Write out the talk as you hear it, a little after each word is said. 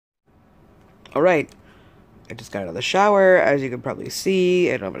Alright, I just got out of the shower. As you can probably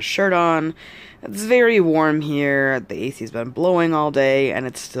see, I don't have a shirt on. It's very warm here. The AC's been blowing all day, and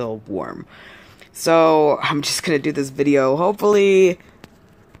it's still warm. So, I'm just gonna do this video, hopefully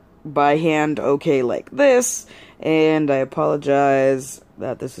by hand okay like this. And I apologize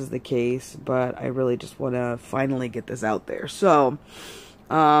that this is the case, but I really just want to finally get this out there. So,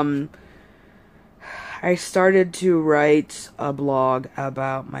 I started to write a blog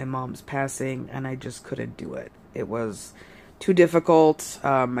about my mom's passing, and I just couldn't do it. It was too difficult.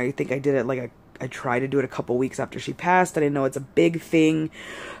 I think I did it I tried to do it a couple weeks after she passed, and I know it's a big thing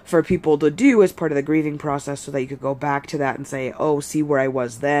for people to do as part of the grieving process so that you could go back to that and say, oh, see where I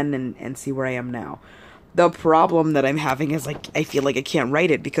was then and see where I am now. The problem that I'm having is, I feel like I can't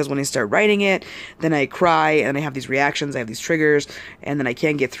write it, because when I start writing it, then I cry, and I have these reactions, I have these triggers, and then I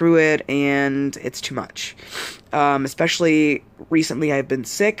can't get through it, and it's too much. Especially recently, I've been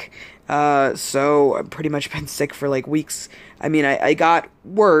sick, so I've pretty much been sick for, weeks. I mean, I got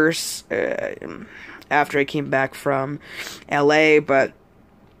worse after I came back from LA, but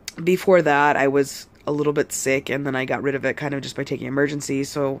before that, I was a little bit sick, and then I got rid of it kind of just by taking Emergen-C,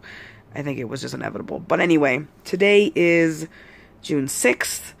 so I think it was just inevitable. But anyway, today is June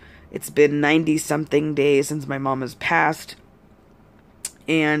 6th. It's been 90-something days since my mom has passed.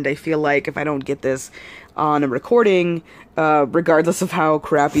 And I feel like if I don't get this on a recording, regardless of how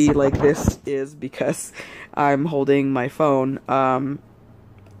crappy this is, because I'm holding my phone, I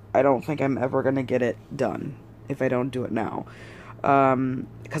don't think I'm ever going to get it done if I don't do it now.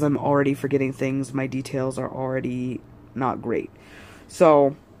 Because I'm already forgetting things. My details are already not great.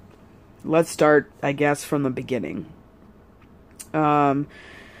 So let's start, I guess, from the beginning. February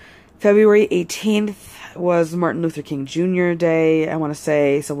 18th was Martin Luther King Jr. Day. I want to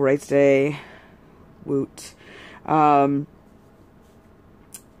say Civil Rights Day. Woot. I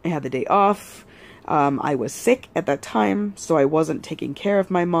had the day off. I was sick at that time, so I wasn't taking care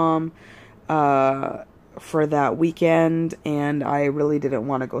of my mom for that weekend, and I really didn't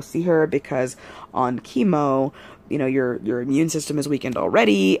want to go see her because on chemo, your immune system is weakened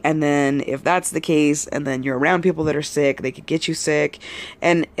already, and then if that's the case, and then you're around people that are sick, they could get you sick,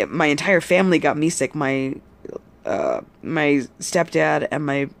 and my entire family got me sick. My stepdad and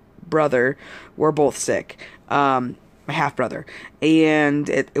my brother were both sick, my half-brother, and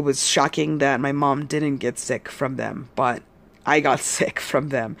it was shocking that my mom didn't get sick from them, but I got sick from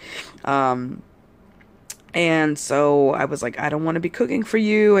them. And so I was like, I don't want to be cooking for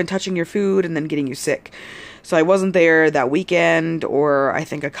you and touching your food and then getting you sick. So I wasn't there that weekend, or I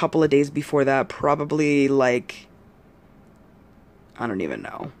think a couple of days before that, probably I don't even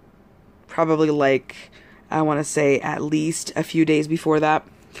know. Probably I want to say at least a few days before that.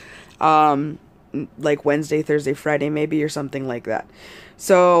 Wednesday, Thursday, Friday maybe, or something like that.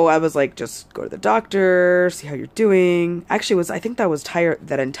 So I was like, just go to the doctor, see how you're doing. Actually, I think that was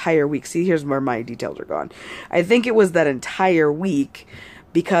that entire week. See, here's where my details are gone. I think it was that entire week,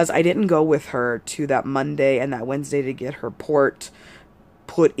 because I didn't go with her to that Monday and that Wednesday to get her port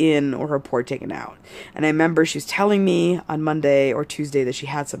put in or her port taken out. And I remember she was telling me on Monday or Tuesday that she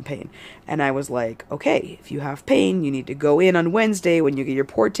had some pain. And I was like, okay, if you have pain, you need to go in on Wednesday when you get your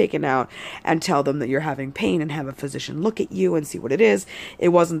port taken out and tell them that you're having pain and have a physician look at you and see what it is. It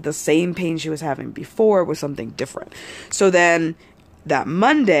wasn't the same pain she was having before. It was something different. So then that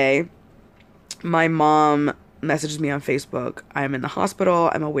Monday, my mom messaged me on Facebook. I'm in the hospital.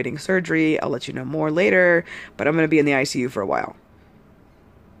 I'm awaiting surgery. I'll let you know more later, but I'm going to be in the ICU for a while.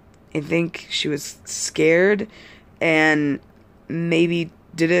 I think she was scared and maybe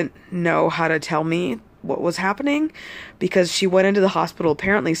didn't know how to tell me what was happening, because she went into the hospital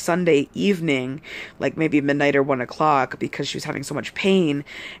apparently Sunday evening, maybe midnight or 1 o'clock, because she was having so much pain.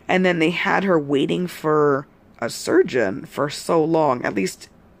 And then they had her waiting for a surgeon for so long. At least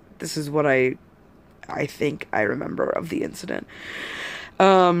this is what I think I remember of the incident.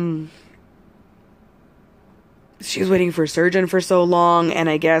 She was waiting for a surgeon for so long, and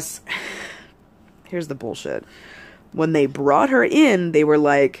I guess, here's the bullshit. When they brought her in, they were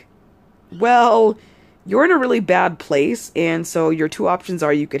like, well, you're in a really bad place, and so your two options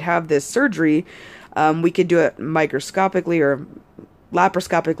are you could have this surgery, we could do it microscopically or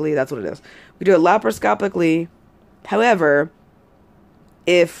laparoscopically, that's what it is. We do it laparoscopically, however,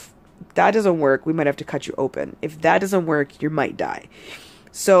 if that doesn't work, we might have to cut you open. If that doesn't work, you might die.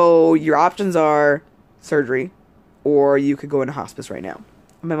 So your options are surgery, or you could go into hospice right now.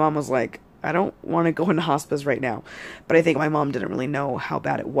 My mom was like, I don't want to go into hospice right now. But I think my mom didn't really know how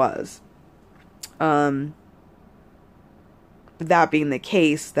bad it was. That being the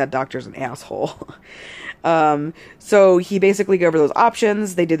case, that doctor's an asshole. So he basically gave her those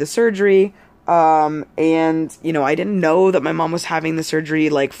options. They did the surgery. And, you know, I didn't know that my mom was having the surgery,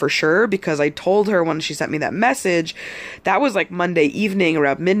 like, for sure, because I told her when she sent me that message, that was, like, Monday evening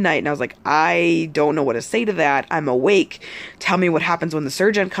around midnight, and I was like, I don't know what to say to that. I'm awake. Tell me what happens when the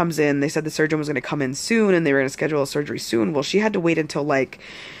surgeon comes in. They said the surgeon was going to come in soon, and they were going to schedule a surgery soon. Well, she had to wait until, like,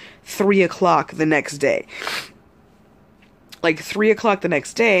 3 o'clock the next day. Like, 3 o'clock the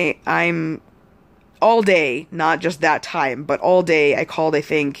next day, I'm all day, not just that time, but all day, I called, I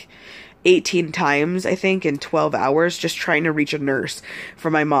think, 18 times, I think, in 12 hours, just trying to reach a nurse for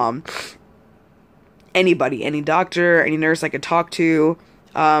my mom. Anybody, any doctor, any nurse I could talk to.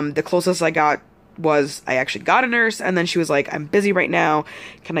 The closest I got was I actually got a nurse, and then she was like, I'm busy right now.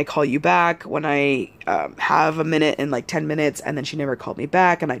 Can I call you back when I have a minute in like 10 minutes? And then she never called me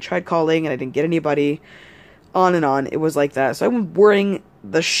back, and I tried calling, and I didn't get anybody. On and on. It was like that. So I'm worrying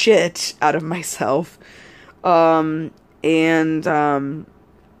the shit out of myself. I'm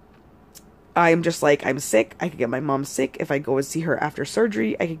just like, I'm sick. I could get my mom sick. If I go and see her after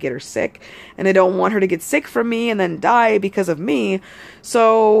surgery, I could get her sick. And I don't want her to get sick from me and then die because of me.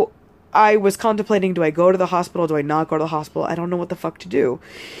 So I was contemplating, do I go to the hospital? Do I not go to the hospital? I don't know what the fuck to do.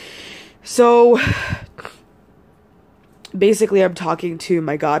 So basically I'm talking to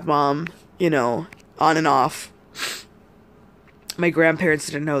my godmom, you know, on and off. My grandparents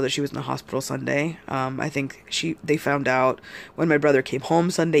didn't know that she was in the hospital Sunday. I think they found out when my brother came home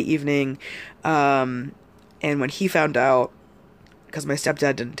Sunday evening. And when he found out, because my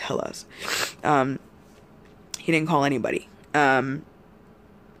stepdad didn't tell us, he didn't call anybody. I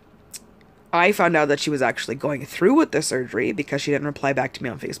found out that she was actually going through with the surgery because she didn't reply back to me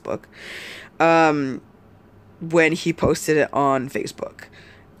on Facebook. When he posted it on Facebook.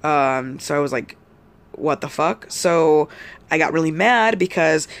 So I was like, what the fuck? So I got really mad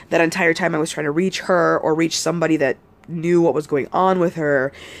because that entire time I was trying to reach her or reach somebody that knew what was going on with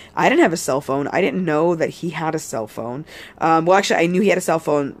her. I didn't have a cell phone. I didn't know that he had a cell phone. Well, actually, I knew he had a cell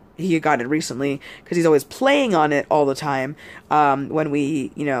phone. He had gotten it recently because he's always playing on it all the time. When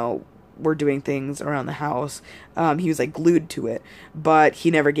we, you know, were doing things around the house, he was like glued to it, but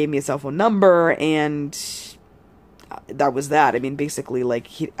he never gave me a cell phone number, and that was that. I mean, basically, like,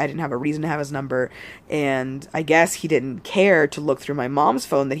 I didn't have a reason to have his number, and I guess he didn't care to look through my mom's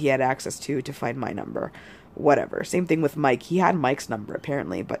phone that he had access to find my number. Whatever. Same thing with Mike. He had Mike's number,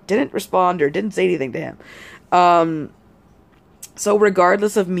 apparently, but didn't respond or didn't say anything to him. So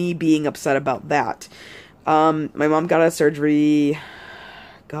regardless of me being upset about that, my mom got a surgery,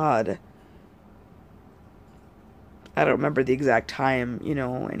 God, I don't remember the exact time, you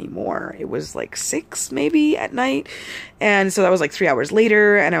know, anymore. It was like 6 maybe at night. And so that was like 3 hours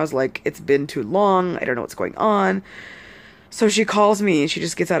later. And I was like, it's been too long. I don't know what's going on. So she calls me and she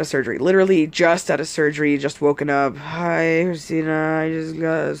just gets out of surgery. Literally just out of surgery, just woken up. Hi, Christina, I just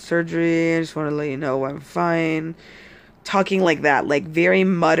got surgery. I just want to let you know I'm fine. Talking like that, like very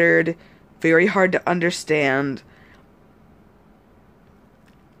muttered, very hard to understand.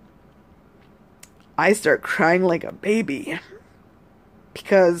 I start crying like a baby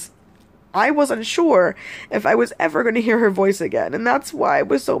because I wasn't sure if I was ever going to hear her voice again. And that's why I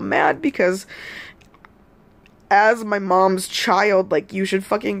was so mad, because as my mom's child, like, you should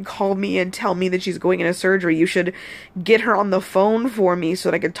fucking call me and tell me that she's going into surgery. You should get her on the phone for me so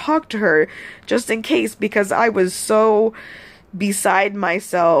that I could talk to her just in case, because I was so beside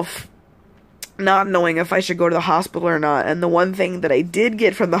myself not knowing if I should go to the hospital or not. And the one thing that I did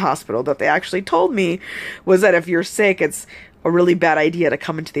get from the hospital that they actually told me was that if you're sick, it's a really bad idea to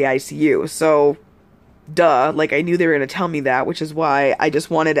come into the ICU. So, duh, like, I knew they were going to tell me that, which is why I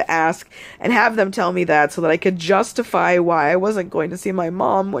just wanted to ask and have them tell me that so that I could justify why I wasn't going to see my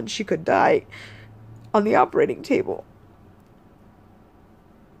mom when she could die on the operating table.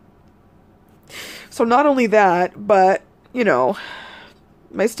 So not only that, but, you know,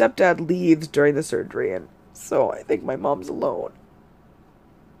 my stepdad leaves during the surgery, and so I think my mom's alone.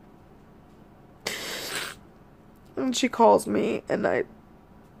 And she calls me, and I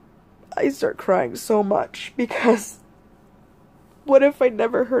start crying so much, because what if I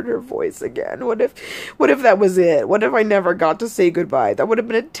never heard her voice again? What if that was it? What if I never got to say goodbye? That would have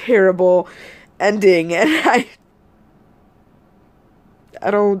been a terrible ending, and I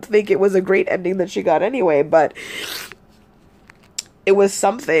don't think it was a great ending that she got anyway, but it was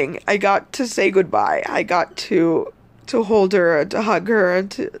something. I got to say goodbye. I got to hold her and to hug her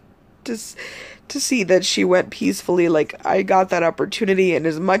and to see that she went peacefully. Like, I got that opportunity, and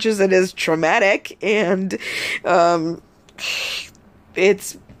as much as it is traumatic and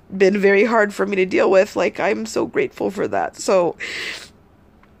it's been very hard for me to deal with, like, I'm so grateful for that. So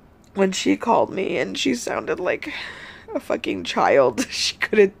when she called me and she sounded like a fucking child. She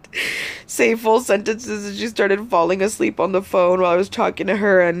couldn't say full sentences, and she started falling asleep on the phone while I was talking to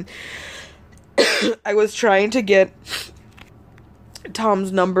her, and I was trying to get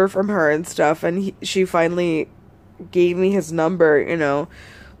Tom's number from her and stuff, and she finally gave me his number, you know.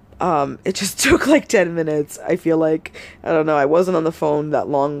 It just took like 10 minutes. I feel like, I don't know, I wasn't on the phone that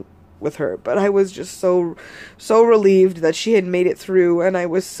long with her, but I was just so relieved that she had made it through, and I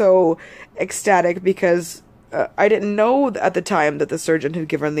was so ecstatic because I didn't know at the time that the surgeon had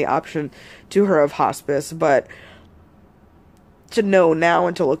given the option to her of hospice, but to know now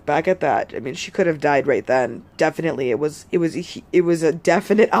and to look back at that, I mean, she could have died right then. Definitely, it was a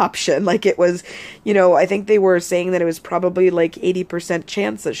definite option. Like, it was, you know, I think they were saying that it was probably like 80%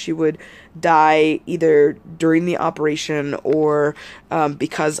 chance that she would die either during the operation or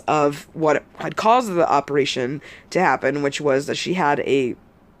because of what had caused the operation to happen, which was that she had a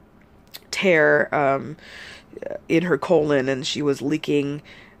tear in her colon, and she was leaking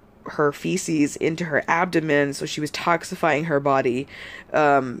her feces into her abdomen, so she was toxifying her body,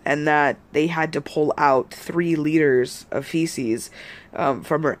 and that they had to pull out 3 liters of feces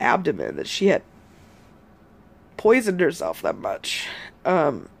from her abdomen, that she had poisoned herself that much,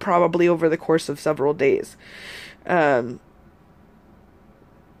 probably over the course of several days. And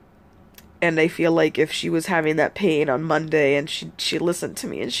I feel like if she was having that pain on Monday and she listened to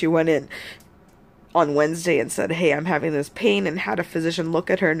me and she went in on Wednesday and said, hey, I'm having this pain, and had a physician look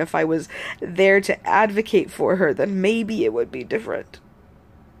at her, and if I was there to advocate for her, then maybe it would be different.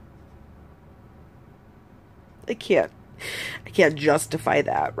 I can't justify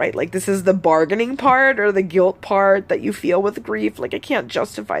that, right? Like, this is the bargaining part or the guilt part that you feel with grief. Like, I can't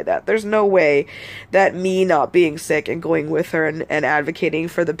justify that. There's no way that me not being sick and going with her and advocating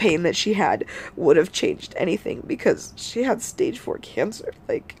for the pain that she had would have changed anything, because she had stage 4 cancer.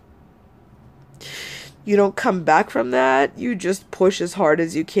 Like, you don't come back from that. You just push as hard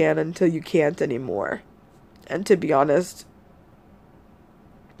as you can until you can't anymore. And to be honest,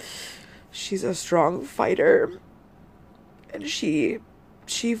 she's a strong fighter. And she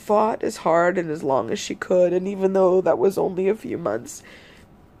fought as hard and as long as she could. And even though that was only a few months,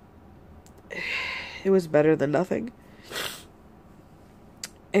 it was better than nothing.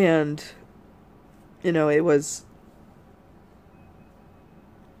 And, you know, it was...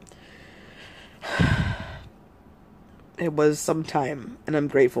 It was some time, and I'm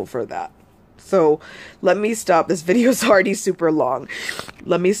grateful for that. So, let me stop. This video is already super long.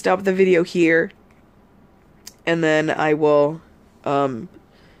 Let me stop the video here, and then I will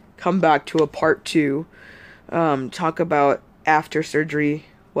come back to a part 2, talk about after surgery,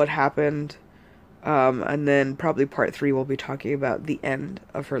 what happened, and then probably part 3 we'll be talking about the end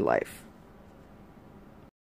of her life.